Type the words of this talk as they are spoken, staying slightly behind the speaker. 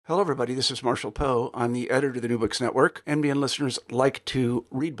Hello, everybody. This is Marshall Poe. I'm the editor of the New Books Network. NBN listeners like to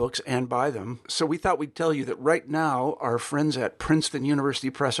read books and buy them. So we thought we'd tell you that right now, our friends at Princeton University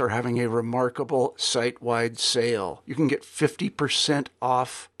Press are having a remarkable site-wide sale. You can get 50%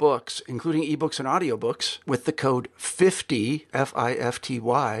 off books, including ebooks and audiobooks, with the code 50,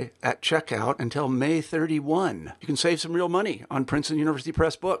 F-I-F-T-Y, at checkout until May 31. You can save some real money on Princeton University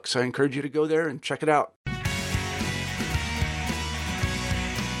Press books. I encourage you to go there and check it out.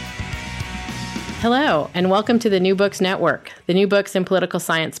 Hello, and welcome to the New Books Network, the New Books in Political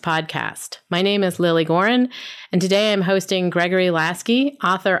Science podcast. My name is Lily Gorin, and today I'm hosting Gregory Lasky,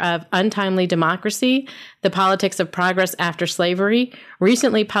 author of Untimely Democracy, The Politics of Progress After Slavery,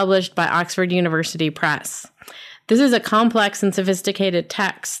 recently published by Oxford University Press. This is a complex and sophisticated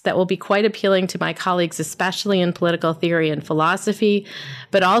text that will be quite appealing to my colleagues, especially in political theory and philosophy,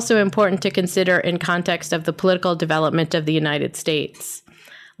 but also important to consider in context of the political development of the United States.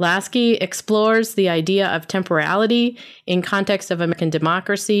 Lasky explores the idea of temporality in context of American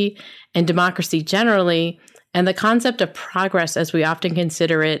democracy and democracy generally, and the concept of progress as we often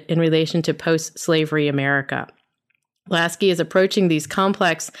consider it in relation to post-slavery America. Lasky is approaching these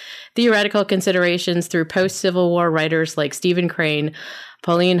complex theoretical considerations through post-Civil War writers like Stephen Crane,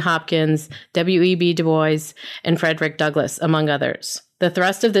 Pauline Hopkins, W.E.B. Du Bois, and Frederick Douglass, among others. The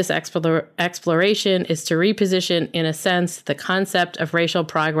thrust of this exploration is to reposition, in a sense, the concept of racial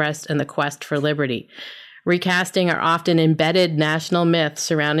progress and the quest for liberty, recasting our often embedded national myth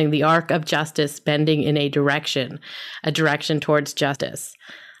surrounding the arc of justice bending in a direction towards justice.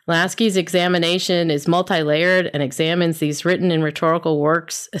 Lasky's examination is multi-layered and examines these written and rhetorical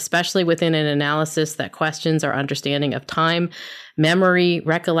works, especially within an analysis that questions our understanding of time, memory,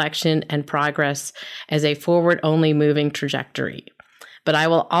 recollection, and progress as a forward-only moving trajectory. But I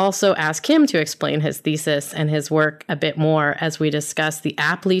will also ask him to explain his thesis and his work a bit more as we discuss the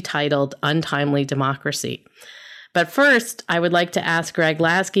aptly titled Untimely Democracy. But first, I would like to ask Greg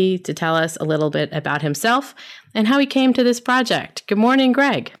Lasky to tell us a little bit about himself and how he came to this project. Good morning,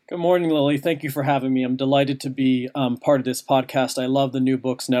 Greg. Good morning, Lily. Thank you for having me. I'm delighted to be part of this podcast. I love the New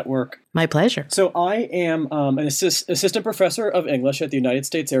Books Network. My pleasure. So I am an assistant professor of English at the United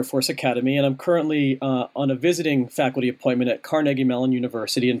States Air Force Academy, and I'm currently on a visiting faculty appointment at Carnegie Mellon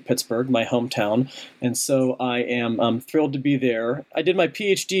University in Pittsburgh, my hometown. And so I am thrilled to be there. I did my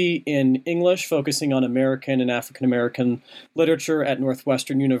PhD in English, focusing on American and African American literature at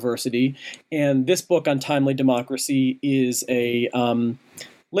Northwestern University. And this book, Untimely Democracy, is a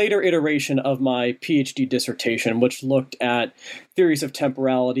later iteration of my PhD dissertation, which looked at theories of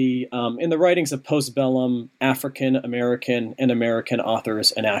temporality in the writings of postbellum African American and American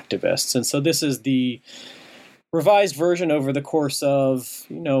authors and activists. And so this is the revised version over the course of,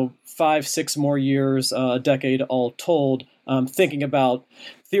 5-6 more years, a decade all told, thinking about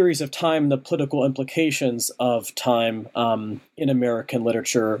theories of time and the political implications of time in American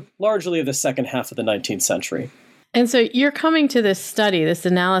literature, largely of the second half of the 19th century. And so you're coming to this study, this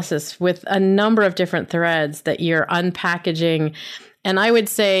analysis, with a number of different threads that you're unpackaging and I would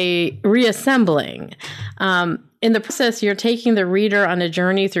say reassembling. In the process, you're taking the reader on a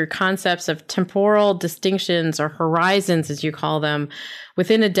journey through concepts of temporal distinctions or horizons, as you call them,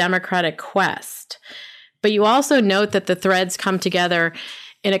 within a democratic quest. But you also note that the threads come together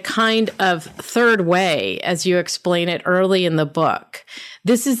in a kind of third way, as you explain it early in the book.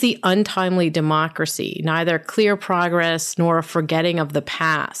 This is the untimely democracy, neither clear progress nor a forgetting of the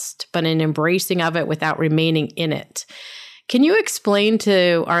past, but an embracing of it without remaining in it. Can you explain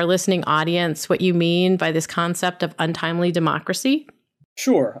to our listening audience what you mean by this concept of untimely democracy?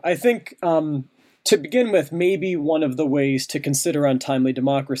 Sure. I think to begin with, maybe one of the ways to consider untimely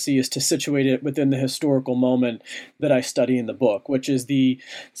democracy is to situate it within the historical moment that I study in the book, which is the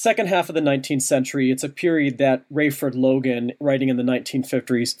second half of the 19th century. It's a period that Rayford Logan, writing in the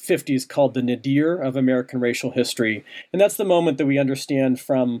 1950s, called the nadir of American racial history. And that's the moment that we understand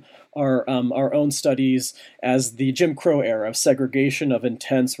from our own studies as the Jim Crow era of segregation, of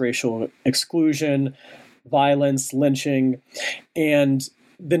intense racial exclusion, violence, lynching, and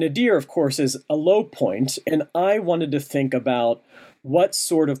the nadir, of course, is a low point, and I wanted to think about what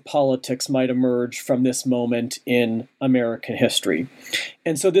sort of politics might emerge from this moment in American history.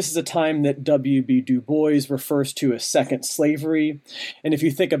 And so this is a time that W.B. Du Bois refers to as second slavery. And if you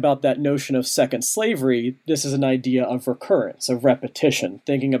think about that notion of second slavery, this is an idea of recurrence, of repetition,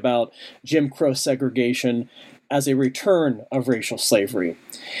 thinking about Jim Crow segregation as a return of racial slavery.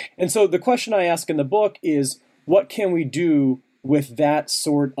 And so the question I ask in the book is, what can we do with that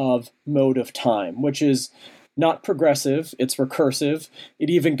sort of mode of time, which is not progressive, it's recursive. It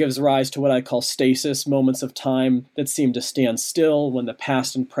even gives rise to what I call stasis, moments of time that seem to stand still when the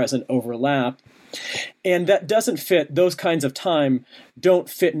past and present overlap. And that doesn't fit, those kinds of time don't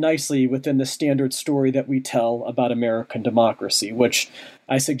fit nicely within the standard story that we tell about American democracy, which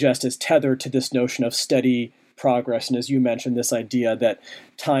I suggest is tethered to this notion of steady progress. And as you mentioned, this idea that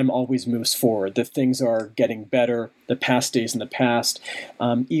time always moves forward, that things are getting better, the past stays in the past,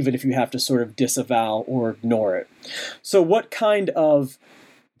 even if you have to sort of disavow or ignore it. So what kind of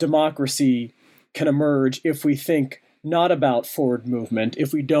democracy can emerge if we think not about forward movement,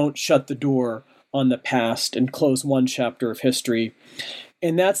 if we don't shut the door on the past and close one chapter of history?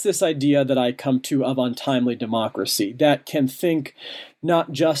 And that's this idea that I come to of untimely democracy, that can think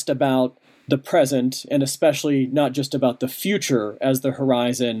not just about the present, and especially not just about the future as the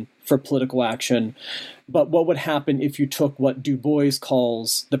horizon for political action, but what would happen if you took what Du Bois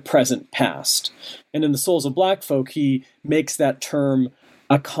calls the present past. And in The Souls of Black Folk, he makes that term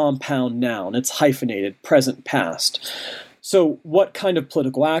a compound noun. It's hyphenated, present past. So what kind of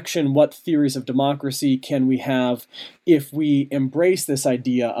political action, what theories of democracy can we have if we embrace this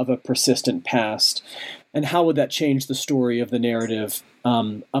idea of a persistent past? And how would that change the story of the narrative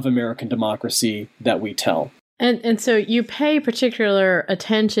of American democracy that we tell? And so you pay particular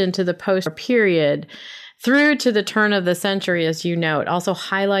attention to the post period through to the turn of the century, as you note, also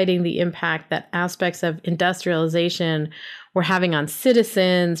highlighting the impact that aspects of industrialization were having on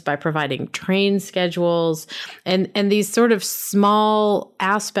citizens by providing train schedules and these sort of small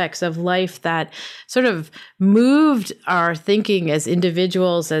aspects of life that sort of moved our thinking as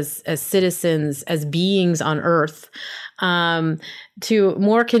individuals, as citizens, as beings on Earth, to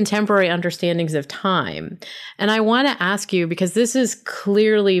more contemporary understandings of time. And I want to ask you, because this is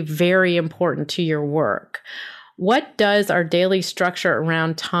clearly very important to your work, what does our daily structure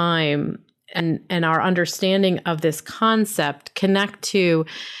around time and our understanding of this concept connect to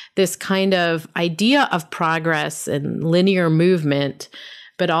this kind of idea of progress and linear movement,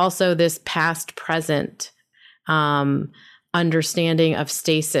 but also this past-present understanding of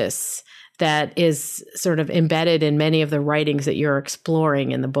stasis that is sort of embedded in many of the writings that you're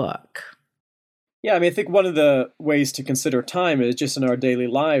exploring in the book? Yeah, I mean, I think one of the ways to consider time is just in our daily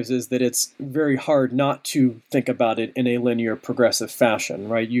lives is that it's very hard not to think about it in a linear, progressive fashion,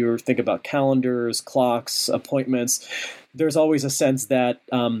 right? You think about calendars, clocks, appointments. There's always a sense that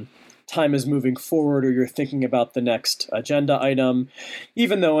time is moving forward, or you're thinking about the next agenda item,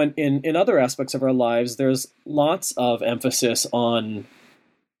 even though in other aspects of our lives, there's lots of emphasis on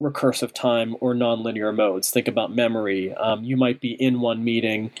recursive time or nonlinear modes. Think about memory. You might be in one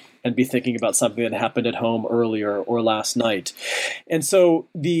meeting and be thinking about something that happened at home earlier or last night. And so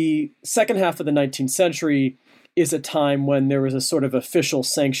the second half of the 19th century is a time when there was a sort of official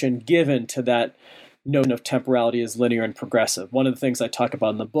sanction given to that notion of temporality as linear and progressive. One of the things I talk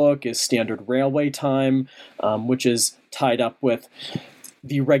about in the book is standard railway time, which is tied up with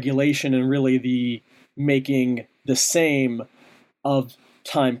the regulation and really the making the same of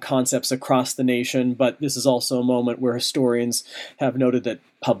time concepts across the nation. But this is also a moment where historians have noted that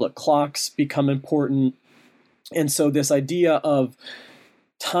public clocks become important. And so this idea of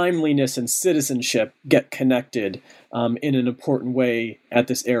timeliness and citizenship get connected in an important way at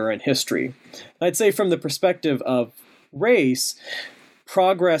this era in history. I'd say from the perspective of race,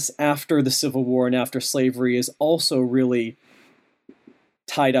 progress after the Civil War and after slavery is also really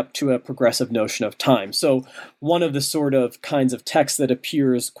tied up to a progressive notion of time. So one of the sort of kinds of texts that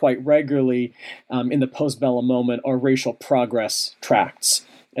appears quite regularly in the postbellum moment are racial progress tracts.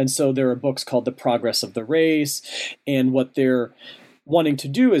 And so there are books called The Progress of the Race, and what they're wanting to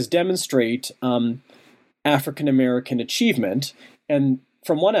do is demonstrate African-American achievement. And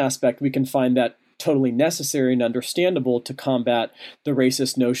from one aspect, we can find that totally necessary and understandable to combat the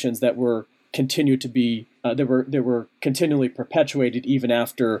racist notions that were continued to be that were continually perpetuated even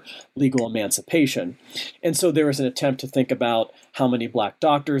after legal emancipation. And so there was an attempt to think about how many Black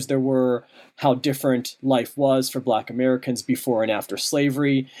doctors there were, how different life was for Black Americans before and after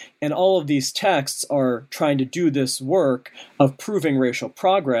slavery. And all of these texts are trying to do this work of proving racial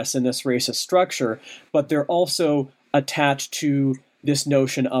progress in this racist structure, but they're also attached to this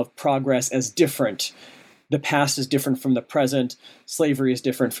notion of progress as different. The past is different from the present. Slavery is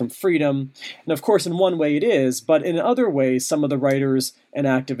different from freedom. And of course, in one way it is, but in other ways, some of the writers and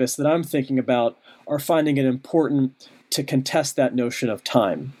activists that I'm thinking about are finding it important to contest that notion of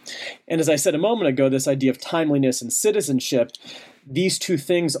time. And as I said a moment ago, this idea of timeliness and citizenship, these two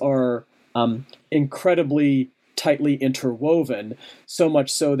things are incredibly tightly interwoven, so much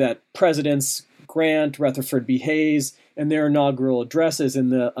so that Presidents Grant, Rutherford B. Hayes, in their inaugural addresses in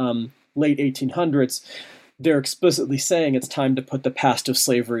the late 1800s, they're explicitly saying it's time to put the past of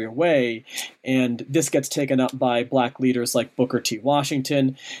slavery away. And this gets taken up by Black leaders like Booker T.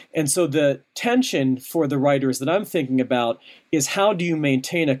 Washington. And so the tension for the writers that I'm thinking about is, how do you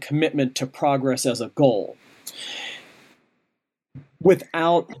maintain a commitment to progress as a goal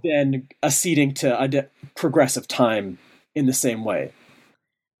without then acceding to a progressive time in the same way?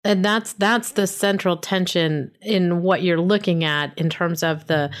 And that's the central tension in what you're looking at in terms of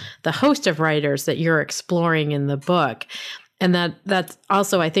the host of writers that you're exploring in the book. And that's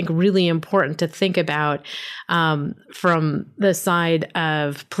also, I think, really important to think about from the side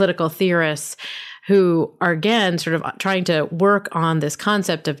of political theorists who are, again, sort of trying to work on this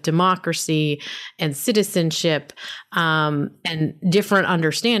concept of democracy and citizenship and different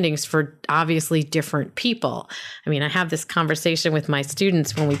understandings for obviously different people. I mean, I have this conversation with my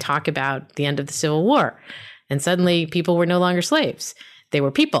students when we talk about the end of the Civil War, and suddenly people were no longer slaves. They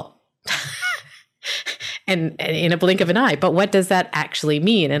were people. And in a blink of an eye. But what does that actually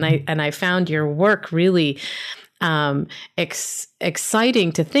mean? And I found your work really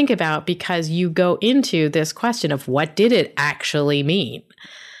exciting to think about, because you go into this question of what did it actually mean,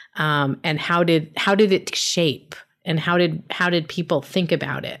 and how did it shape, and how did people think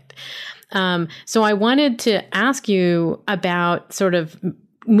about it. So I wanted to ask you about sort of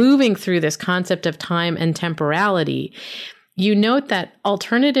moving through this concept of time and temporality. You note that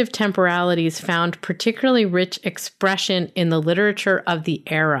alternative temporalities found particularly rich expression in the literature of the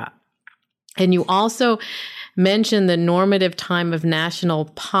era. And you also mention the normative time of national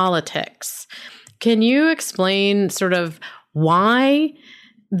politics. Can you explain sort of why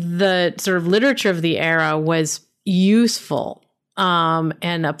the sort of literature of the era was useful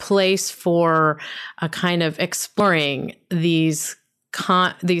and a place for a kind of exploring these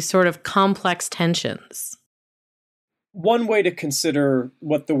sort of complex tensions? One way to consider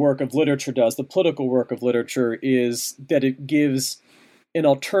what the work of literature does, the political work of literature, is that it gives an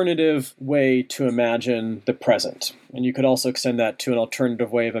alternative way to imagine the present. And you could also extend that to an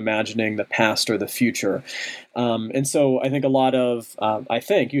alternative way of imagining the past or the future. And so I think a lot of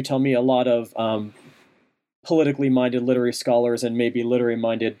politically minded literary scholars and maybe literary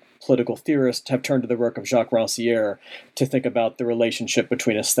minded political theorists have turned to the work of Jacques Rancière to think about the relationship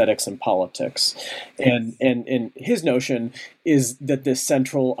between aesthetics and politics. And his notion is that this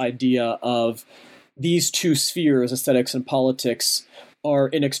central idea of these two spheres, aesthetics and politics, are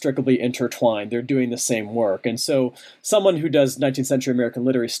inextricably intertwined. They're doing the same work. And so someone who does 19th century American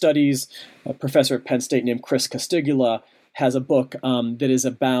literary studies, a professor at Penn State named Chris Castigula, has a book that is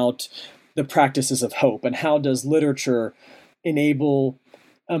about the practices of hope and how does literature enable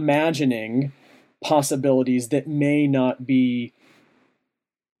imagining possibilities that may not be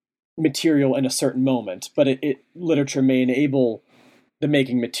material in a certain moment, but literature may enable the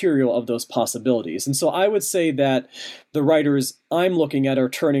making material of those possibilities. And so I would say that the writers I'm looking at are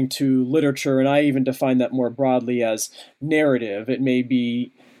turning to literature, and I even define that more broadly as narrative. It may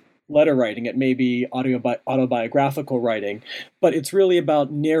be letter writing, it may be autobiographical writing, but it's really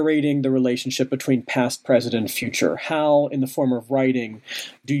about narrating the relationship between past, present, and future. How, in the form of writing,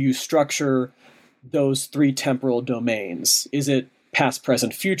 do you structure those three temporal domains? Is it past,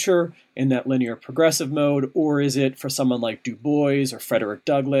 present, future in that linear progressive mode, or is it, for someone like Du Bois or Frederick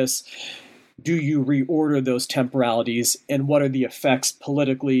Douglass, do you reorder those temporalities, and what are the effects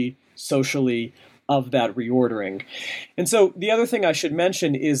politically, socially, of that reordering? And so the other thing I should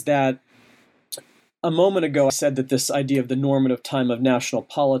mention is that a moment ago I said that this idea of the normative time of national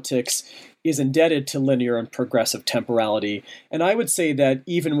politics is indebted to linear and progressive temporality. And I would say that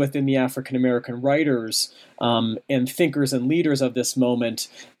even within the African American writers and thinkers and leaders of this moment,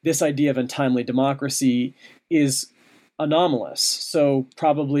 this idea of untimely democracy is anomalous. So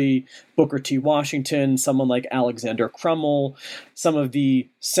probably Booker T. Washington, someone like Alexander Crummell, some of the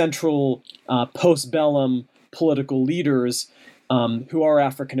central postbellum political leaders who are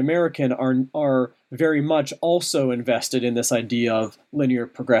African American are very much also invested in this idea of linear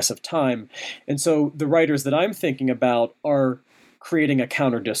progressive time. And so the writers that I'm thinking about are creating a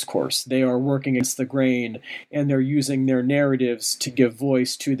counter discourse. They are working against the grain, and they're using their narratives to give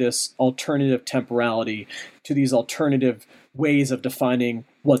voice to this alternative temporality, to these alternative ways of defining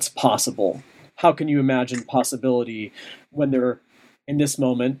what's possible. How can you imagine possibility when there, in this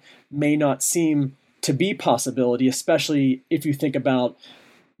moment, may not seem to be possibility, especially if you think about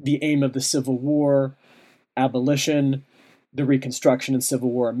the aim of the Civil War, abolition, the Reconstruction and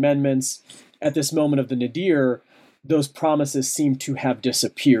Civil War amendments. At this moment of the nadir, those promises seem to have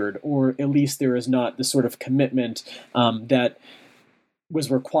disappeared, or at least there is not the sort of commitment that was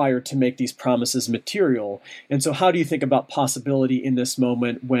required to make these promises material. And so how do you think about possibility in this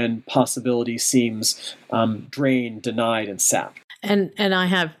moment when possibility seems drained, denied, and sapped? And I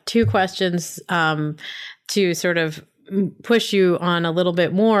have two questions to sort of push you on a little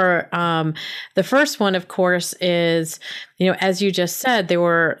bit more. The first one, of course, is, as you just said, there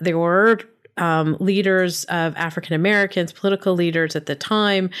were leaders of African Americans, political leaders at the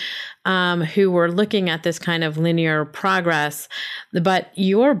time, who were looking at this kind of linear progress. But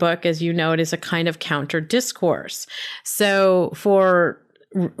your book, as you note, is a kind of counter discourse. So for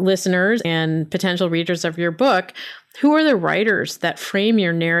listeners and potential readers of your book, who are the writers that frame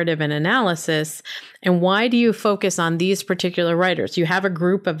your narrative and analysis, and why do you focus on these particular writers? You have a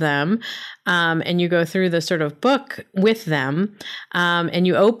group of them, and you go through the sort of book with them, and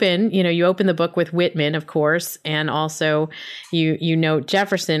you open the book with Whitman, of course, and also you note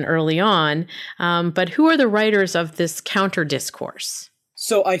Jefferson early on. But who are the writers of this counter discourse?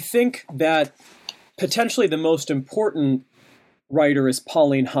 So I think that potentially the most important writer is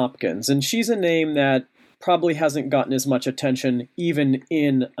Pauline Hopkins, and she's a name that probably hasn't gotten as much attention even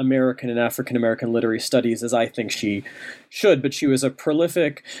in American and African American literary studies as I think she should. But she was a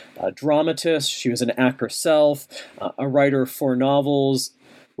prolific dramatist. She was an actor herself, a writer for novels,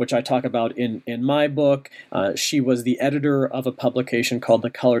 which I talk about in my book. She was the editor of a publication called The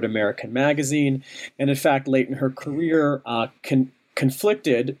Colored American Magazine. And in fact, late in her career, found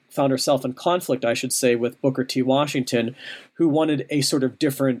herself in conflict, I should say, with Booker T. Washington, who wanted a sort of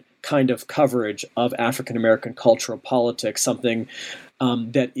different kind of coverage of African American cultural politics, something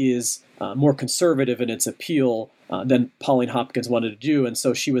that is more conservative in its appeal than Pauline Hopkins wanted to do. And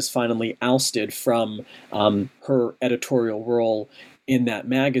so she was finally ousted from her editorial role in that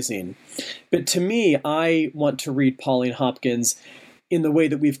magazine. But to me, I want to read Pauline Hopkins in the way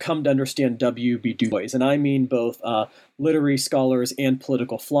that we've come to understand W.B. Du Bois. And I mean both literary scholars and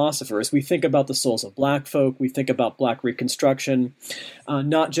political philosophers. We think about the souls of Black folk. We think about Black Reconstruction,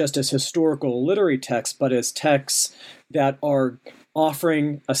 not just as historical literary texts, but as texts that are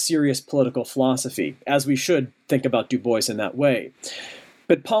offering a serious political philosophy, as we should think about Du Bois in that way.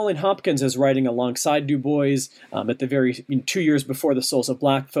 But Pauline Hopkins is writing alongside Du Bois. At the very 2 years before The Souls of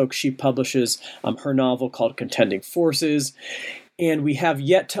Black Folk, she publishes her novel called Contending Forces. And we have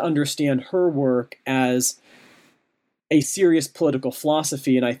yet to understand her work as a serious political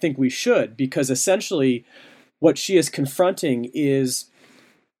philosophy, and I think we should, because essentially what she is confronting is,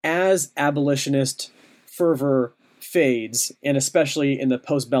 as abolitionist fervor fades, and especially in the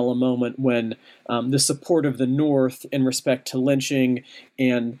postbellum moment when the support of the North in respect to lynching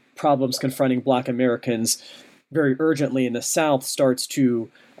and problems confronting Black Americans very urgently in the South starts to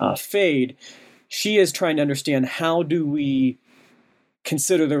fade, she is trying to understand, how do we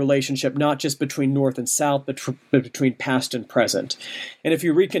consider the relationship not just between North and South, but between past and present. And if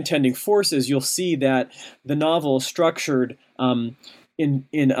you read Contending Forces, you'll see that the novel is structured in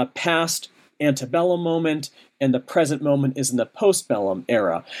a past antebellum moment, and the present moment is in the postbellum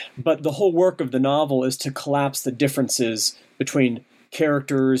era. But the whole work of the novel is to collapse the differences between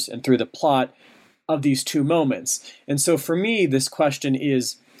characters and through the plot of these two moments. And so for me, this question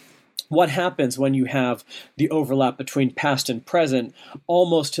is, what happens when you have the overlap between past and present,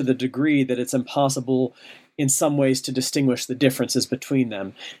 almost to the degree that it's impossible in some ways to distinguish the differences between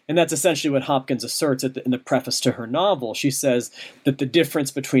them? And that's essentially what Hopkins asserts in the preface to her novel. She says that the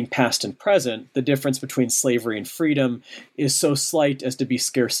difference between past and present, the difference between slavery and freedom, is so slight as to be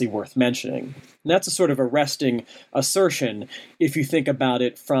scarcely worth mentioning. And that's a sort of arresting assertion if you think about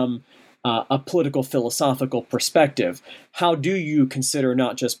it from a political philosophical perspective. How do you consider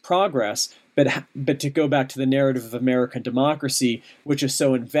not just progress, but to go back to the narrative of American democracy, which is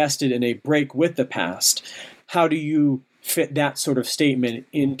so invested in a break with the past? How do you fit that sort of statement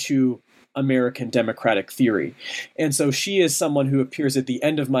into American democratic theory? And so she is someone who appears at the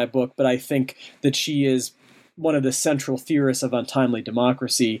end of my book, but I think that she is one of the central theorists of untimely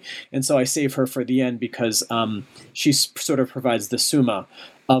democracy. And so I save her for the end because she sort of provides the summa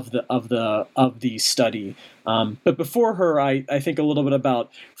of the study. But before her, I think a little bit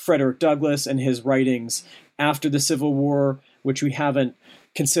about Frederick Douglass and his writings after the Civil War, which we haven't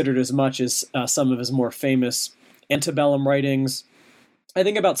considered as much as some of his more famous antebellum writings. I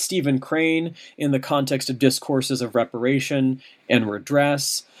think about Stephen Crane in the context of discourses of reparation and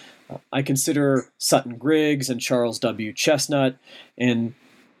redress. I consider Sutton Griggs and Charles W. Chestnut and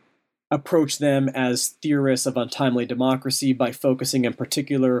approach them as theorists of untimely democracy by focusing in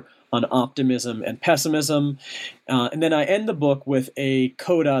particular on optimism and pessimism. And then I end the book with a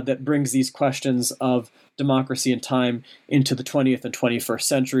coda that brings these questions of democracy and time into the 20th and 21st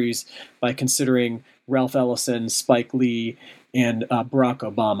centuries by considering Ralph Ellison, Spike Lee, and Barack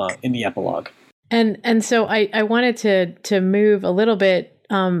Obama in the epilogue. And so I wanted to move a little bit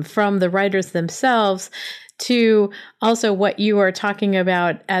from the writers themselves to also what you are talking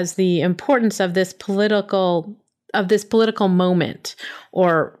about as the importance of this political moment,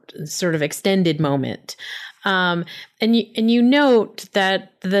 or sort of extended moment. And you note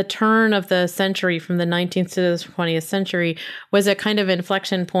that the turn of the century from the 19th to the 20th century was a kind of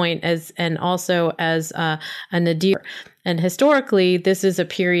inflection point and also as a nadir. And historically, this is a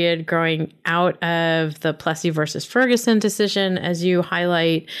period growing out of the Plessy versus Ferguson decision, as you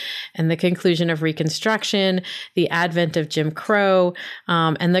highlight, and the conclusion of Reconstruction, the advent of Jim Crow,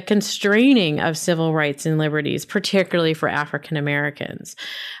 and the constraining of civil rights and liberties, particularly for African Americans.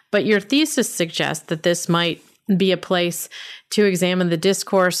 But your thesis suggests that this might be a place to examine the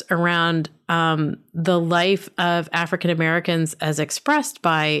discourse around the life of African Americans as expressed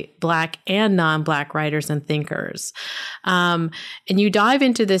by Black and non-Black writers and thinkers. And you dive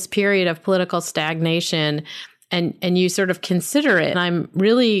into this period of political stagnation and you sort of consider it. And I'm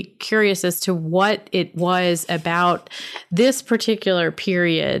really curious as to what it was about this particular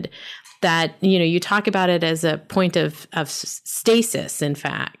period that, you talk about it as a point of stasis, in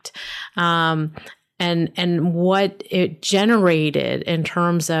fact. And what it generated in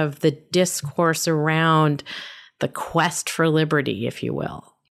terms of the discourse around the quest for liberty, if you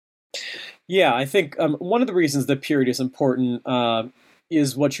will. Yeah, I think one of the reasons the period is important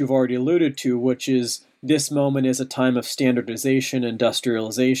is what you've already alluded to, which is this moment is a time of standardization,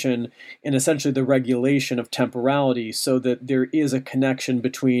 industrialization, and essentially the regulation of temporality, so that there is a connection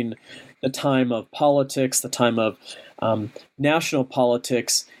between the time of politics, the time of national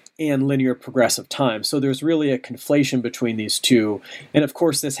politics, and linear progressive time. So there's really a conflation between these two. And of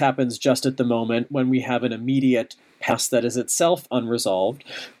course, this happens just at the moment when we have an immediate past that is itself unresolved,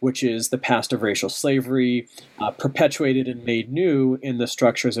 which is the past of racial slavery, perpetuated and made new in the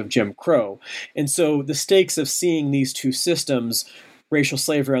structures of Jim Crow. And so the stakes of seeing these two systems, racial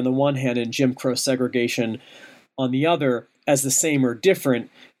slavery on the one hand and Jim Crow segregation on the other, as the same or different,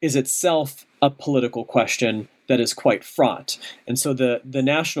 is itself a political question that is quite fraught. And so the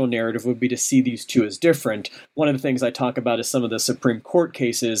national narrative would be to see these two as different. One of the things I talk about is some of the Supreme Court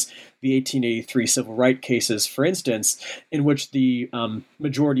cases, the 1883 civil rights cases, for instance, in which the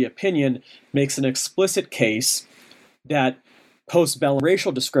majority opinion makes an explicit case that post-bellum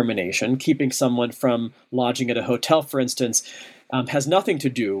racial discrimination, keeping someone from lodging at a hotel, for instance, has nothing to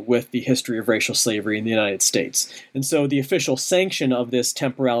do with the history of racial slavery in the United States. And so the official sanction of this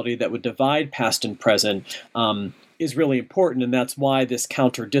temporality that would divide past and present is really important. And that's why this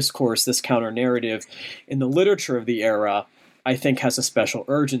counter-discourse, this counter-narrative in the literature of the era, I think has a special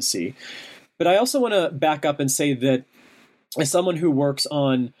urgency. But I also want to back up and say that as someone who works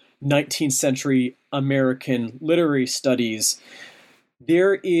on 19th century American literary studies,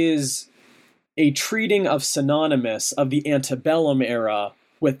 there is a treating of synonymous of the antebellum era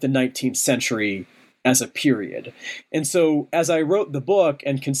with the 19th century as a period. And so as I wrote the book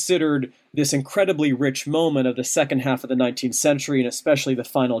and considered this incredibly rich moment of the second half of the 19th century, and especially the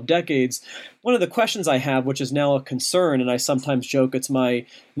final decades, one of the questions I have, which is now a concern, and I sometimes joke it's my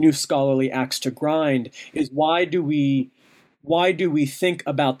new scholarly axe to grind, is why do we think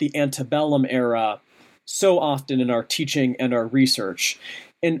about the antebellum era so often in our teaching and our research?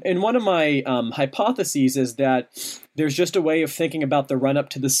 And one of my hypotheses is that there's just a way of thinking about the run-up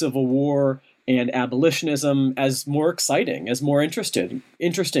to the Civil War and abolitionism as more exciting, as more interesting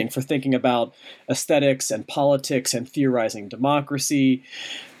for thinking about aesthetics and politics and theorizing democracy.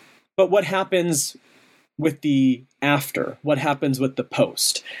 But what happens with the after? What happens with the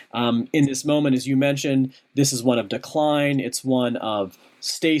post? In this moment, as you mentioned, this is one of decline. It's one of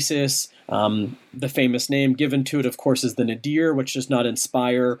stasis. The famous name given to it, of course, is the nadir, which does not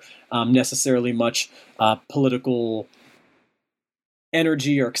inspire necessarily much political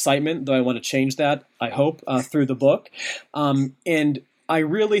energy or excitement, though I want to change that, I hope, through the book. And I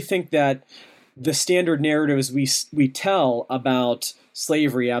really think that the standard narratives we tell about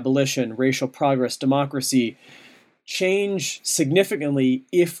slavery, abolition, racial progress, democracy change significantly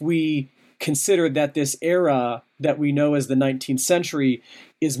if we consider that this era that we know as the 19th century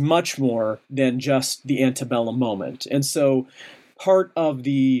is much more than just the antebellum moment. And so part of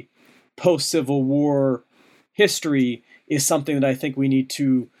the post-Civil War history is something that I think we need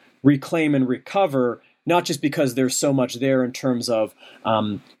to reclaim and recover, not just because there's so much there in terms of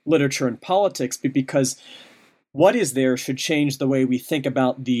literature and politics, but because what is there should change the way we think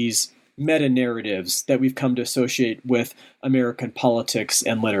about these meta-narratives that we've come to associate with American politics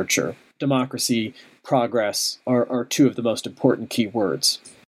and literature. Democracy, progress are two of the most important key words.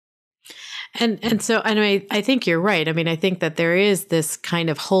 And so, I think you're right. I mean, I think that there is this kind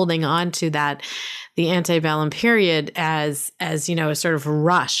of holding on to that, the antebellum period as a sort of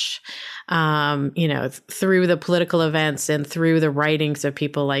rush, through the political events and through the writings of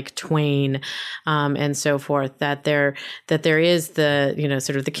people like Twain, and so forth, that there is the,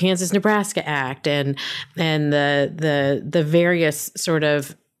 sort of the Kansas-Nebraska Act and the various sort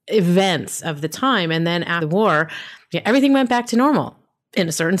of events of the time. And then after the war, everything went back to normal in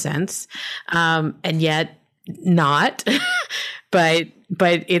a certain sense, and yet not. but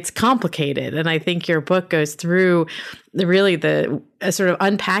it's complicated, and I think your book goes through the sort of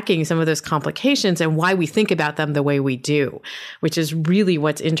unpacking some of those complications and why we think about them the way we do, which is really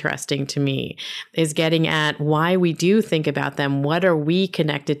what's interesting to me, is getting at why we do think about them. What are we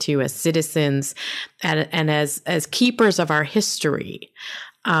connected to as citizens and as keepers of our history?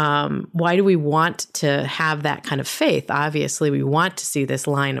 Why do we want to have that kind of faith? Obviously, we want to see this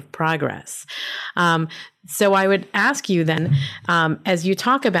line of progress. So I would ask you then, as you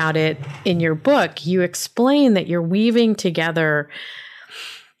talk about it in your book, you explain that you're weaving together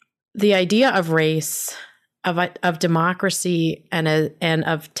the idea of race, of democracy, and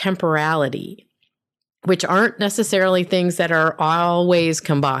of temporality, which aren't necessarily things that are always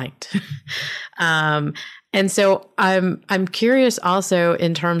combined. And so I'm curious also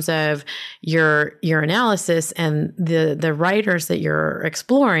in terms of your analysis and the writers that you're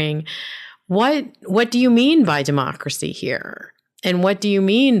exploring. What do you mean by democracy here? And what do you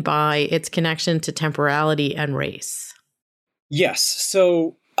mean by its connection to temporality and race? Yes.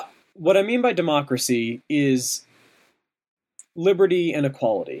 So what I mean by democracy is liberty and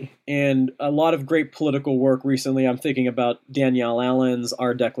equality. And a lot of great political work recently, I'm thinking about Danielle Allen's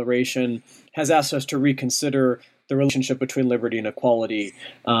Our Declaration, has asked us to reconsider the relationship between liberty and equality,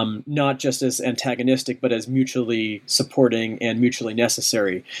 not just as antagonistic, but as mutually supporting and mutually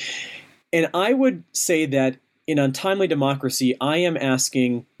necessary. And I would say that in Untimely Democracy, I am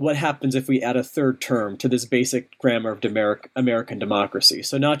asking what happens if we add a third term to this basic grammar of American democracy.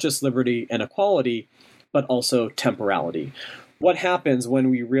 So not just liberty and equality, but also temporality. What happens when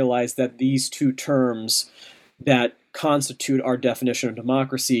we realize that these two terms that constitute our definition of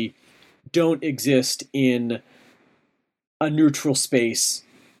democracy don't exist in a neutral space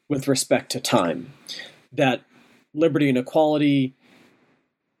with respect to time? That liberty and equality,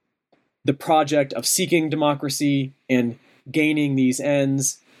 the project of seeking democracy and gaining these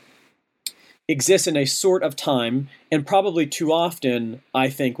ends, exists in a sort of time, and probably too often, I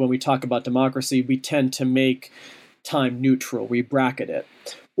think, when we talk about democracy, we tend to make time neutral. We bracket it.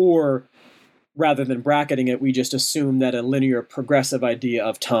 Or rather than bracketing it, we just assume that a linear progressive idea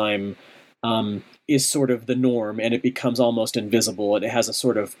of time is sort of the norm, and it becomes almost invisible, and it has a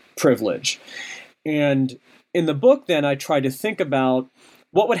sort of privilege. And in the book, then, I try to think about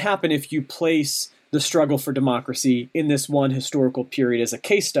what would happen if you place the struggle for democracy in this one historical period as a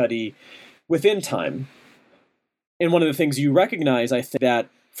case study within time. And one of the things you recognize, I think, that,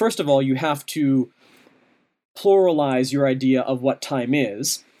 first of all, you have to pluralize your idea of what time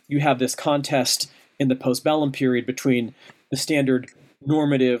is. You have this contest in the postbellum period between the standard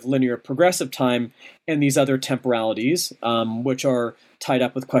normative linear progressive time and these other temporalities, which are tied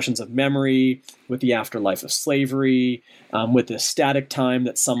up with questions of memory, with the afterlife of slavery, with the static time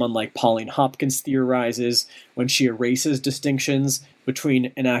that someone like Pauline Hopkins theorizes when she erases distinctions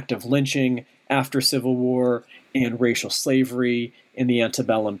between an act of lynching after Civil War and racial slavery in the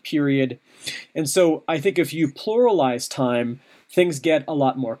antebellum period. And so I think if you pluralize time, things get a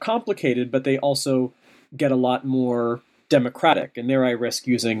lot more complicated, but they also get a lot more democratic. And there I risk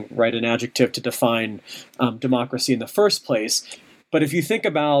using an adjective to define democracy in the first place. But if you think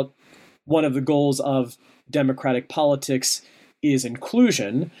about one of the goals of democratic politics is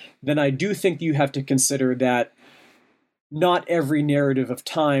inclusion, then I do think you have to consider that not every narrative of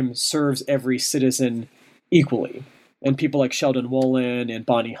time serves every citizen equally. And people like Sheldon Wolin and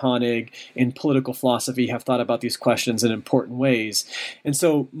Bonnie Honig in political philosophy have thought about these questions in important ways. And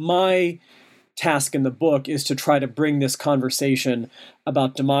so my task in the book is to try to bring this conversation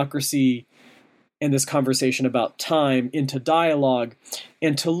about democracy and this conversation about time into dialogue,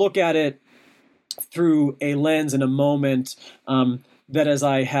 and to look at it through a lens and a moment that, as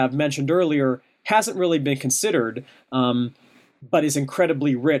I have mentioned earlier, hasn't really been considered, but is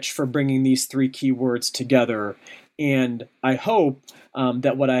incredibly rich for bringing these three key words together. And I hope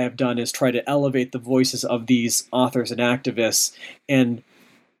that what I have done is try to elevate the voices of these authors and activists and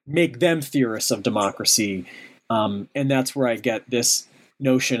make them theorists of democracy. And that's where I get this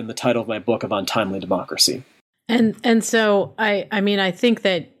notion in the title of my book of Untimely Democracy. And so I think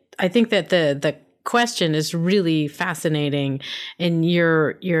that the question is really fascinating, and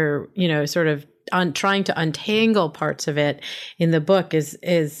you're sort of on trying to untangle parts of it in the book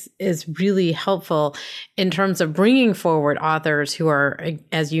is really helpful in terms of bringing forward authors who are,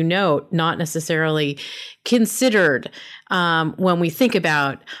 as you note, not necessarily considered when we think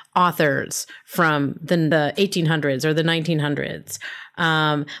about authors from the 1800s or the 1900s.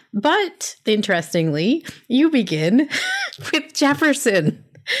 But interestingly, you begin with Jefferson,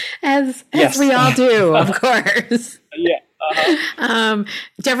 as we all do, of course. Yeah.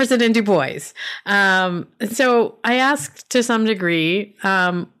 Jefferson and Du Bois. So I asked to some degree,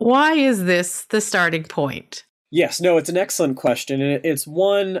 why is this the starting point? Yes, no, it's an excellent question. And it's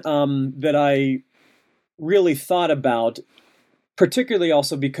one that I really thought about, particularly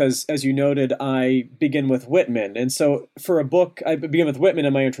also because, as you noted, I begin with Whitman. And so for a book, I begin with Whitman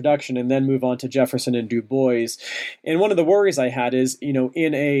in my introduction and then move on to Jefferson and Du Bois. And one of the worries I had is,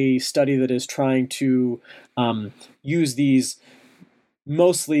 in a study that is trying to use these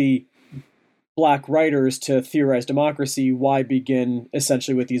mostly Black writers to theorize democracy, why begin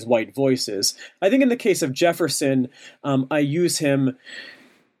essentially with these white voices? I think in the case of Jefferson, I use him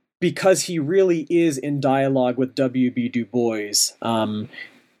because he really is in dialogue with W.B. Du Bois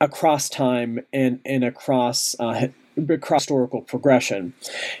across time and across historical progression.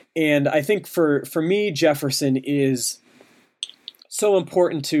 And I think for me, Jefferson is so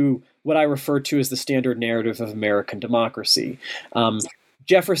important to what I refer to as the standard narrative of American democracy.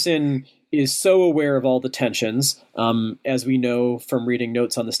 Jefferson is so aware of all the tensions, as we know from reading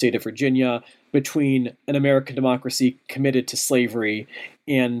Notes on the State of Virginia, between an American democracy committed to slavery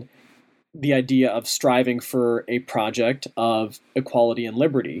and the idea of striving for a project of equality and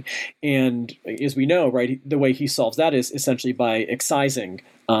liberty. And as we know, right, the way he solves that is essentially by excising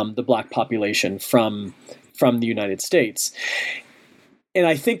the Black population from the United States. And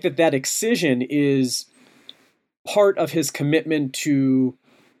I think that excision is part of his commitment to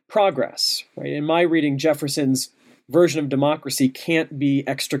progress, right? In my reading, Jefferson's version of democracy can't be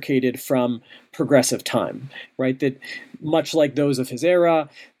extricated from progressive time, right? That much like those of his era,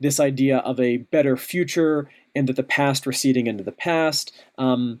 this idea of a better future and that the past receding into the past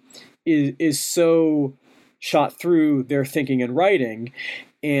is so shot through their thinking and writing.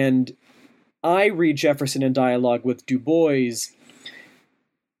 And I read Jefferson in dialogue with Du Bois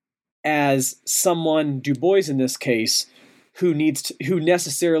as someone, Du Bois in this case, who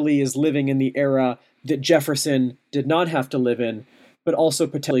necessarily is living in the era that Jefferson did not have to live in, but also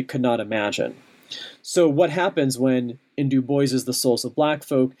potentially could not imagine. So what happens when in Du Bois's The Souls of Black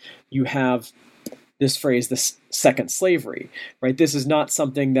Folk, you have this phrase, the second slavery, right? This is not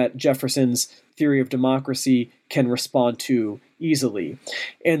something that Jefferson's theory of democracy can respond to easily.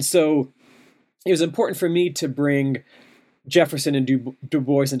 And so it was important for me to bring Jefferson and Du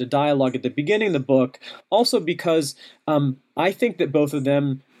Bois into dialogue at the beginning of the book, also because I think that both of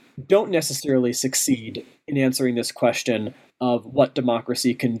them don't necessarily succeed in answering this question of what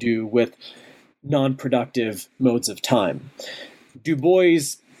democracy can do with non-productive modes of time. Du Bois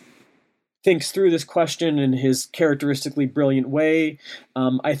thinks through this question in his characteristically brilliant way.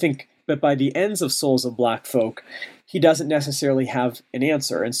 I think that by the ends of Souls of Black Folk, he doesn't necessarily have an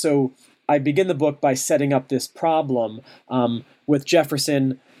answer. And so I begin the book by setting up this problem with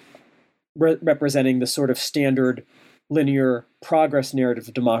Jefferson representing the sort of standard linear progress narrative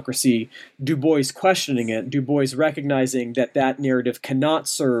of democracy, Du Bois questioning it, Du Bois recognizing that narrative cannot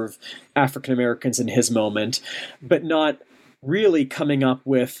serve African Americans in his moment, but not really coming up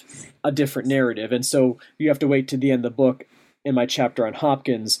with a different narrative. And so you have to wait to the end of the book in my chapter on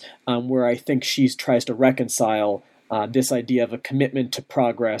Hopkins, where I think she tries to reconcile this idea of a commitment to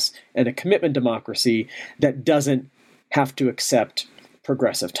progress and a commitment to democracy that doesn't have to accept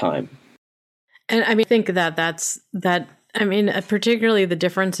progressive time. And I think particularly the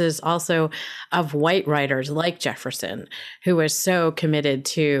differences also of white writers like Jefferson, who was so committed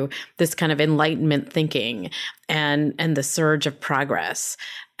to this kind of Enlightenment thinking and the surge of progress,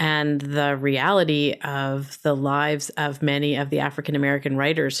 and the reality of the lives of many of the African American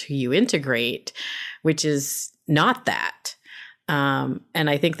writers who you integrate, which is not that. And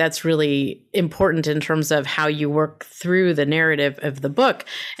I think that's really important in terms of how you work through the narrative of the book.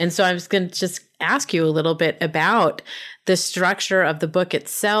 And so I was going to just ask you a little bit about the structure of the book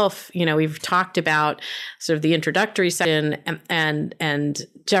itself. We've talked about sort of the introductory section and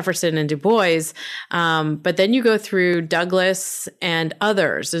Jefferson and Du Bois, but then you go through Douglass and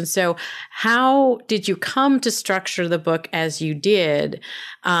others. And so how did you come to structure the book as you did?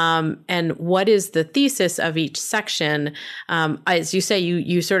 And what is the thesis of each section? As you say,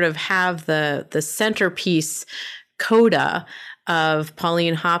 you sort of have the centerpiece coda of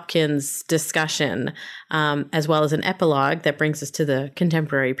Pauline Hopkins' discussion, as well as an epilogue that brings us to the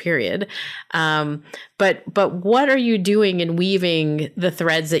contemporary period. But what are you doing in weaving the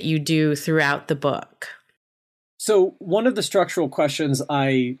threads that you do throughout the book? So one of the structural questions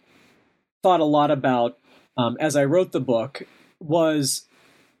I thought a lot about as I wrote the book was,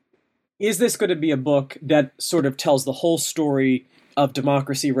 is this going to be a book that sort of tells the whole story of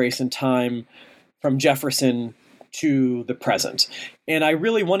democracy, race, and time from Jefferson to the present? And I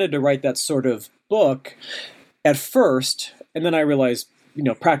really wanted to write that sort of book at first, and then I realized,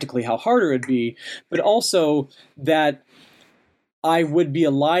 practically how hard it would be, but also that I would be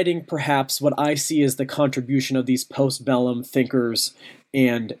eliding perhaps what I see as the contribution of these postbellum thinkers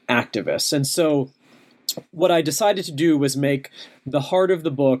and activists. And so what I decided to do was make the heart of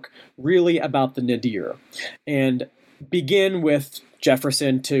the book really about the nadir and begin with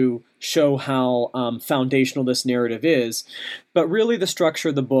Jefferson to show how foundational this narrative is. But really the structure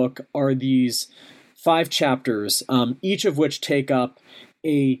of the book are these 5 chapters, each of which take up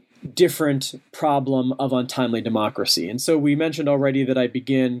a different problem of untimely democracy. And so we mentioned already that I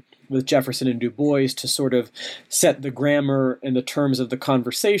begin with Jefferson and Du Bois to sort of set the grammar and the terms of the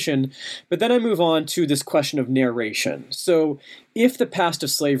conversation, but then I move on to this question of narration. So if the past of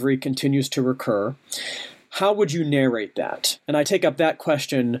slavery continues to recur, how would you narrate that? And I take up that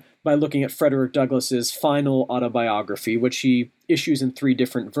question by looking at Frederick Douglass's final autobiography, which he issues in 3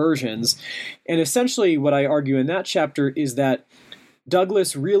 different versions. And essentially what I argue in that chapter is that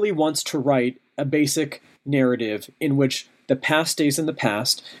Douglass really wants to write a basic narrative in which the past stays in the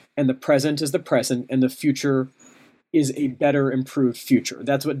past, and the present is the present, and the future is a better, improved future.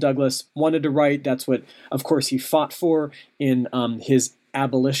 That's what Douglass wanted to write. That's what, of course, he fought for in his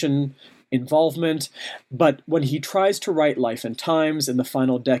abolition involvement. But when he tries to write Life and Times in the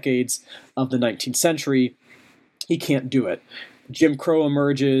final decades of the 19th century, he can't do it. Jim Crow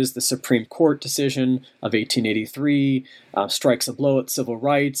emerges, the Supreme Court decision of 1883 strikes a blow at civil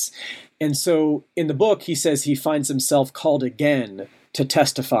rights. And so in the book, he says he finds himself called again to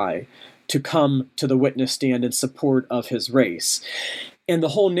testify, to come to the witness stand in support of his race. And the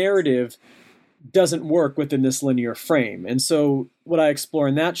whole narrative doesn't work within this linear frame. And so what I explore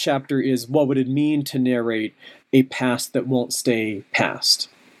in that chapter is, what would it mean to narrate a past that won't stay past?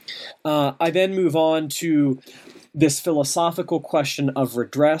 I then move on to this philosophical question of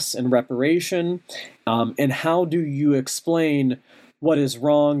redress and reparation, and how do you explain what is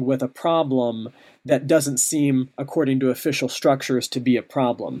wrong with a problem that doesn't seem, according to official structures, to be a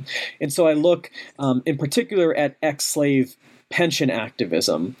problem. And so I look in particular at ex-slave pension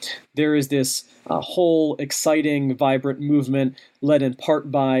activism. There is this whole exciting, vibrant movement led in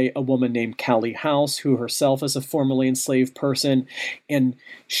part by a woman named Callie House, who herself is a formerly enslaved person, and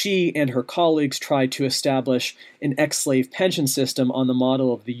she and her colleagues tried to establish an ex-slave pension system on the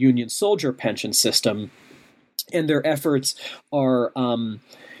model of the Union soldier pension system. And their efforts are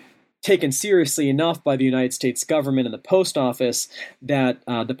taken seriously enough by the United States government and the post office that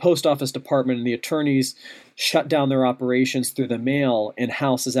the post office department and the attorneys shut down their operations through the mail, and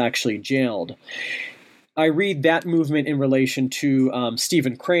House is actually jailed. I read that movement in relation to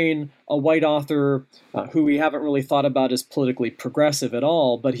Stephen Crane, a white author who we haven't really thought about as politically progressive at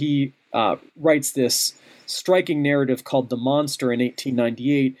all, but he writes this striking narrative called The Monster in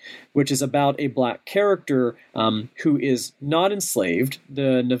 1898, which is about a black character who is not enslaved.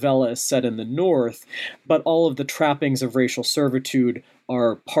 The novella is set in the North, but all of the trappings of racial servitude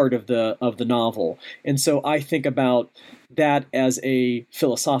are part of the novel. And so I think about that as a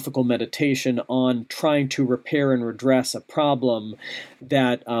philosophical meditation on trying to repair and redress a problem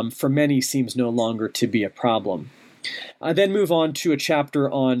that for many seems no longer to be a problem. I then move on to a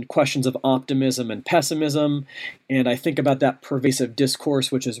chapter on questions of optimism and pessimism, and I think about that pervasive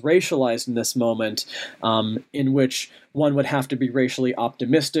discourse which is racialized in this moment, in which one would have to be racially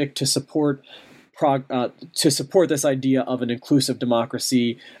optimistic to support this idea of an inclusive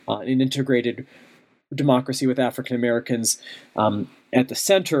democracy, an integrated democracy with African Americans at the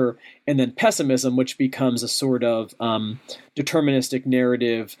center, and then pessimism, which becomes a sort of deterministic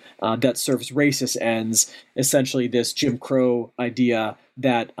narrative that serves racist ends, essentially this Jim Crow idea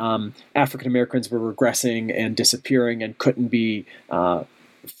that African Americans were regressing and disappearing and couldn't be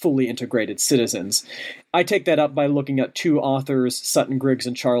fully integrated citizens. I take that up by looking at 2 authors, Sutton Griggs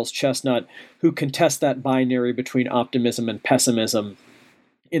and Charles Chestnut, who contest that binary between optimism and pessimism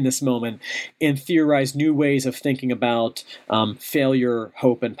in this moment, and theorize new ways of thinking about failure,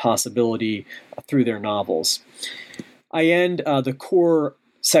 hope, and possibility through their novels. I end the core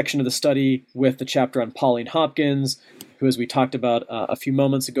section of the study with the chapter on Pauline Hopkins, who, as we talked about a few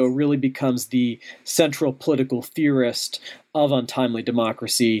moments ago, really becomes the central political theorist of Untimely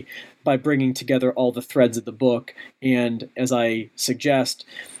Democracy by bringing together all the threads of the book. And as I suggest,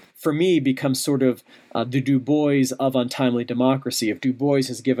 for me, becomes sort of the Du Bois of Untimely Democracy. If Du Bois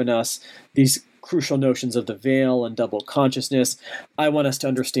has given us these crucial notions of the veil and double consciousness, I want us to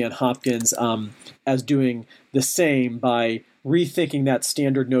understand Hopkins as doing the same by rethinking that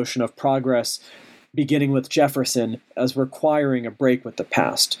standard notion of progress, beginning with Jefferson, as requiring a break with the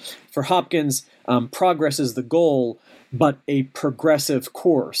past. For Hopkins, progress is the goal, but a progressive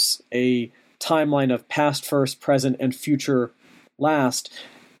course, a timeline of past first, present, and future last,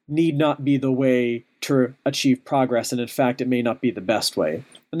 need not be the way to achieve progress, and in fact, it may not be the best way.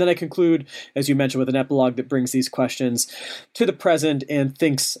 And then I conclude, as you mentioned, with an epilogue that brings these questions to the present and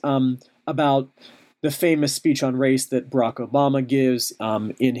thinks about the famous speech on race that Barack Obama gives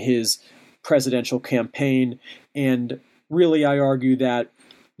in his presidential campaign. And really, I argue that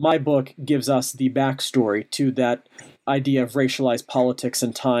my book gives us the backstory to that idea of racialized politics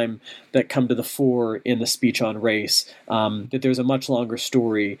and time that come to the fore in the speech on race, that there's a much longer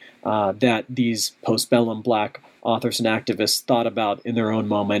story that these postbellum Black authors and activists thought about in their own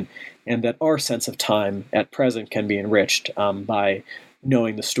moment, and that our sense of time at present can be enriched by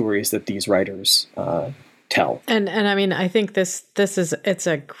knowing the stories that these writers tell. And I mean, I think it's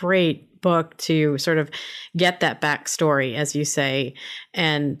a great book to sort of get that backstory, as you say,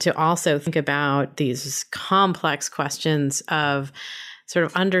 and to also think about these complex questions of sort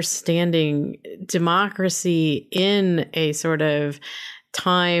of understanding democracy in a sort of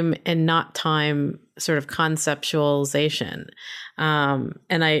time and not time sort of conceptualization. And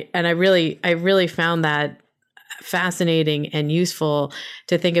I really found that fascinating and useful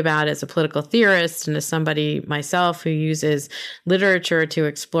to think about as a political theorist and as somebody myself who uses literature to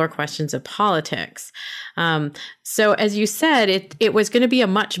explore questions of politics. So as you said, it was going to be a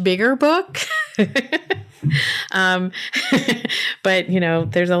much bigger book. But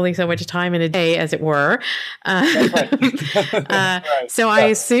there's only so much time in a day, as it were. So I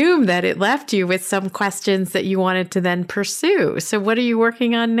assume that it left you with some questions that you wanted to then pursue. So what are you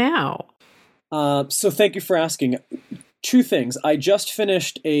working on now? So thank you for asking. Two things. I just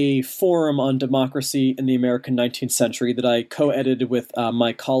finished a forum on democracy in the American 19th century that I co-edited with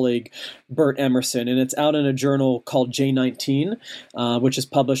my colleague Bert Emerson, and it's out in a journal called J19, which is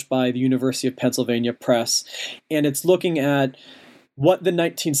published by the University of Pennsylvania Press, and it's looking at what the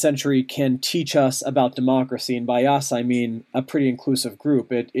 19th century can teach us about democracy, and by us I mean a pretty inclusive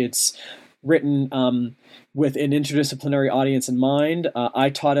group. It's written with an interdisciplinary audience in mind. I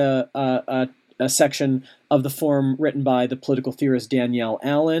taught a section of the forum written by the political theorist Danielle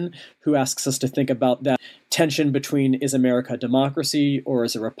Allen, who asks us to think about that tension between, is America a democracy or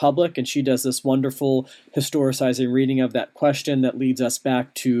is it a republic? And she does this wonderful historicizing reading of that question that leads us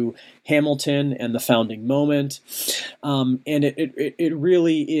back to Hamilton and the founding moment. And it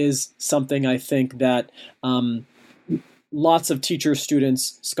really is something I think that lots of teachers,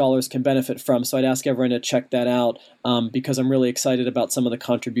 students, scholars can benefit from. So I'd ask everyone to check that out because I'm really excited about some of the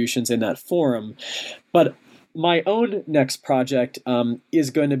contributions in that forum. But my own next project is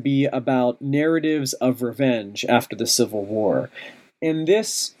going to be about narratives of revenge after the Civil War. And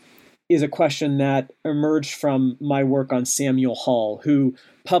this is a question that emerged from my work on Samuel Hall, who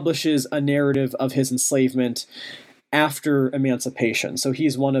publishes a narrative of his enslavement after emancipation. So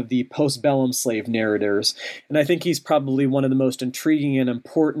he's one of the postbellum slave narrators. And I think he's probably one of the most intriguing and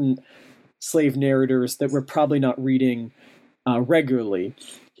important slave narrators that we're probably not reading regularly.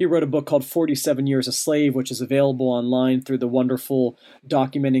 He wrote a book called 47 Years a Slave, which is available online through the wonderful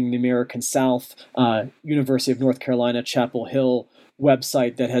Documenting the American South, University of North Carolina, Chapel Hill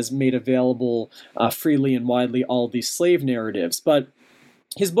website that has made available freely and widely all of these slave narratives. But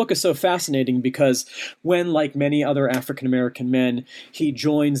his book is so fascinating because when, like many other African-American men, he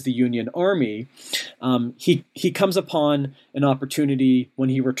joins the Union Army, he comes upon an opportunity when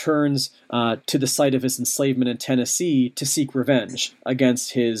he returns to the site of his enslavement in Tennessee to seek revenge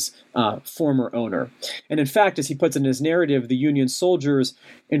against his former owner. And in fact, as he puts in his narrative, the Union soldiers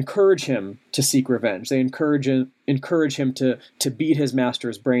encourage him to seek revenge. They encourage him to beat his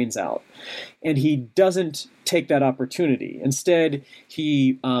master's brains out. And he doesn't take that opportunity. Instead,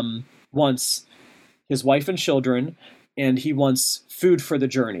 he wants his wife and children, and he wants food for the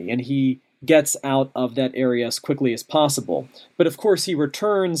journey, and he gets out of that area as quickly as possible. But of course, he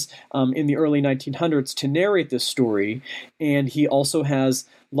returns in the early 1900s to narrate this story, and he also has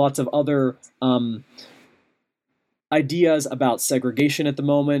lots of other ideas about segregation at the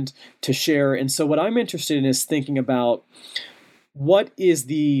moment to share. And so what I'm interested in is thinking about what is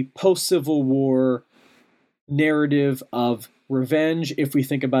the post-Civil War narrative of revenge if we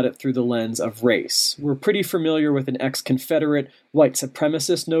think about it through the lens of race. We're pretty familiar with an ex-Confederate white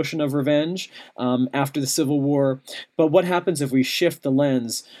supremacist notion of revenge after the Civil War, but what happens if we shift the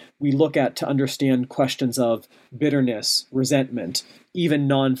lens we look at to understand questions of bitterness, resentment, even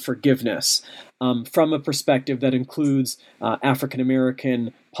non-forgiveness, from a perspective that includes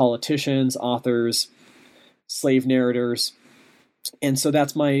African-American politicians, authors, slave narrators. And so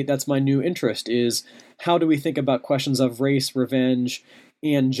that's my new interest, is how do we think about questions of race, revenge,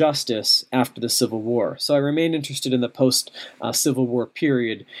 and justice after the Civil War? So I remain interested in the post-Civil War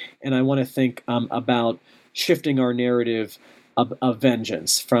period, and I want to think about shifting our narrative of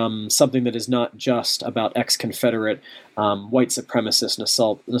vengeance from something that is not just about ex-Confederate white supremacist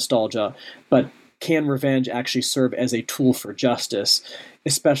nostalgia, but can revenge actually serve as a tool for justice,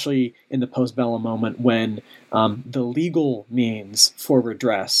 especially in the postbellum moment when the legal means for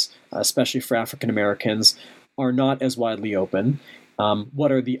redress, especially for African Americans, are not as widely open?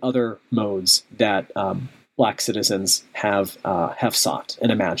 What are the other modes that Black citizens have sought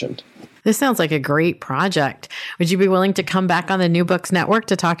and imagined? This sounds like a great project. Would you be willing to come back on the New Books Network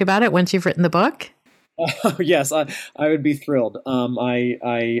to talk about it once you've written the book? Yes, I would be thrilled.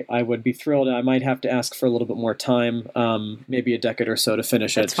 I would be thrilled. I might have to ask for a little bit more time, maybe a decade or so to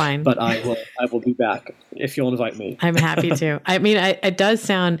finish it. That's fine. But I will be back if you'll invite me. I'm happy to. I mean, it does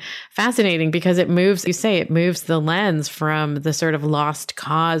sound fascinating because it moves the lens from the sort of lost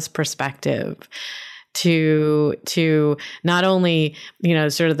cause perspective to not only,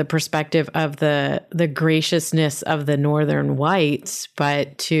 sort of the perspective of the graciousness of the Northern whites,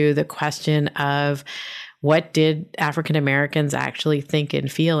 but to the question of what did African Americans actually think and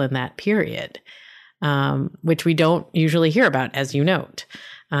feel in that period, which we don't usually hear about, as you note.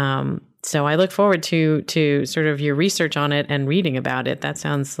 So I look forward to sort of your research on it and reading about it. That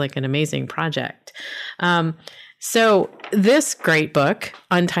sounds like an amazing project. So this great book,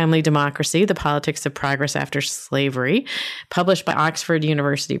 Untimely Democracy, The Politics of Progress After Slavery, published by Oxford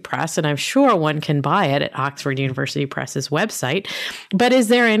University Press, and I'm sure one can buy it at Oxford University Press's website. But is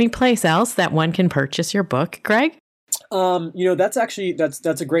there any place else that one can purchase your book, Greg?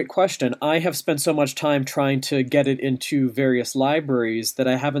 That's a great question. I have spent so much time trying to get it into various libraries that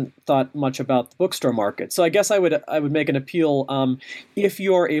I haven't thought much about the bookstore market. So I guess I would make an appeal, if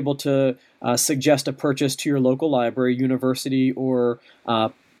you are able to suggest a purchase to your local library, university, or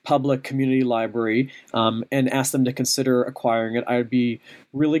public community library, and ask them to consider acquiring it, I would be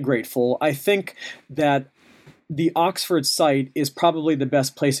really grateful. I think that the Oxford site is probably the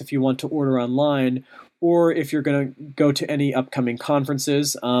best place if you want to order online, or if you're going to go to any upcoming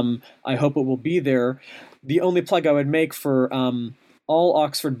conferences. I hope it will be there. The only plug I would make for all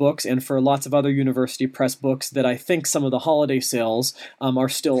Oxford books and for lots of other university press books that I think some of the holiday sales are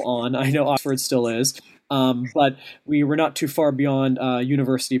still on. I know Oxford still is. But we were not too far beyond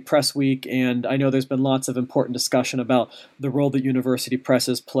University Press Week, and I know there's been lots of important discussion about the role that university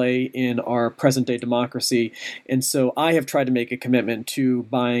presses play in our present-day democracy. And so I have tried to make a commitment to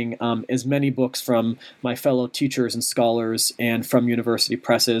buying as many books from my fellow teachers and scholars and from university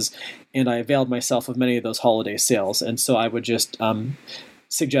presses, and I availed myself of many of those holiday sales. And so I would just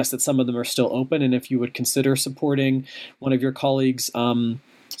suggest that some of them are still open, and if you would consider supporting one of your colleagues'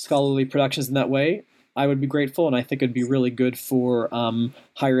 scholarly productions in that way, I would be grateful, and I think it'd be really good for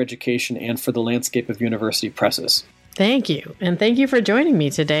higher education and for the landscape of university presses. Thank you. And thank you for joining me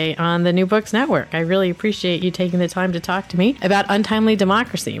today on the New Books Network. I really appreciate you taking the time to talk to me about Untimely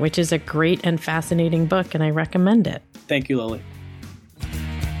Democracy, which is a great and fascinating book, and I recommend it. Thank you, Lily.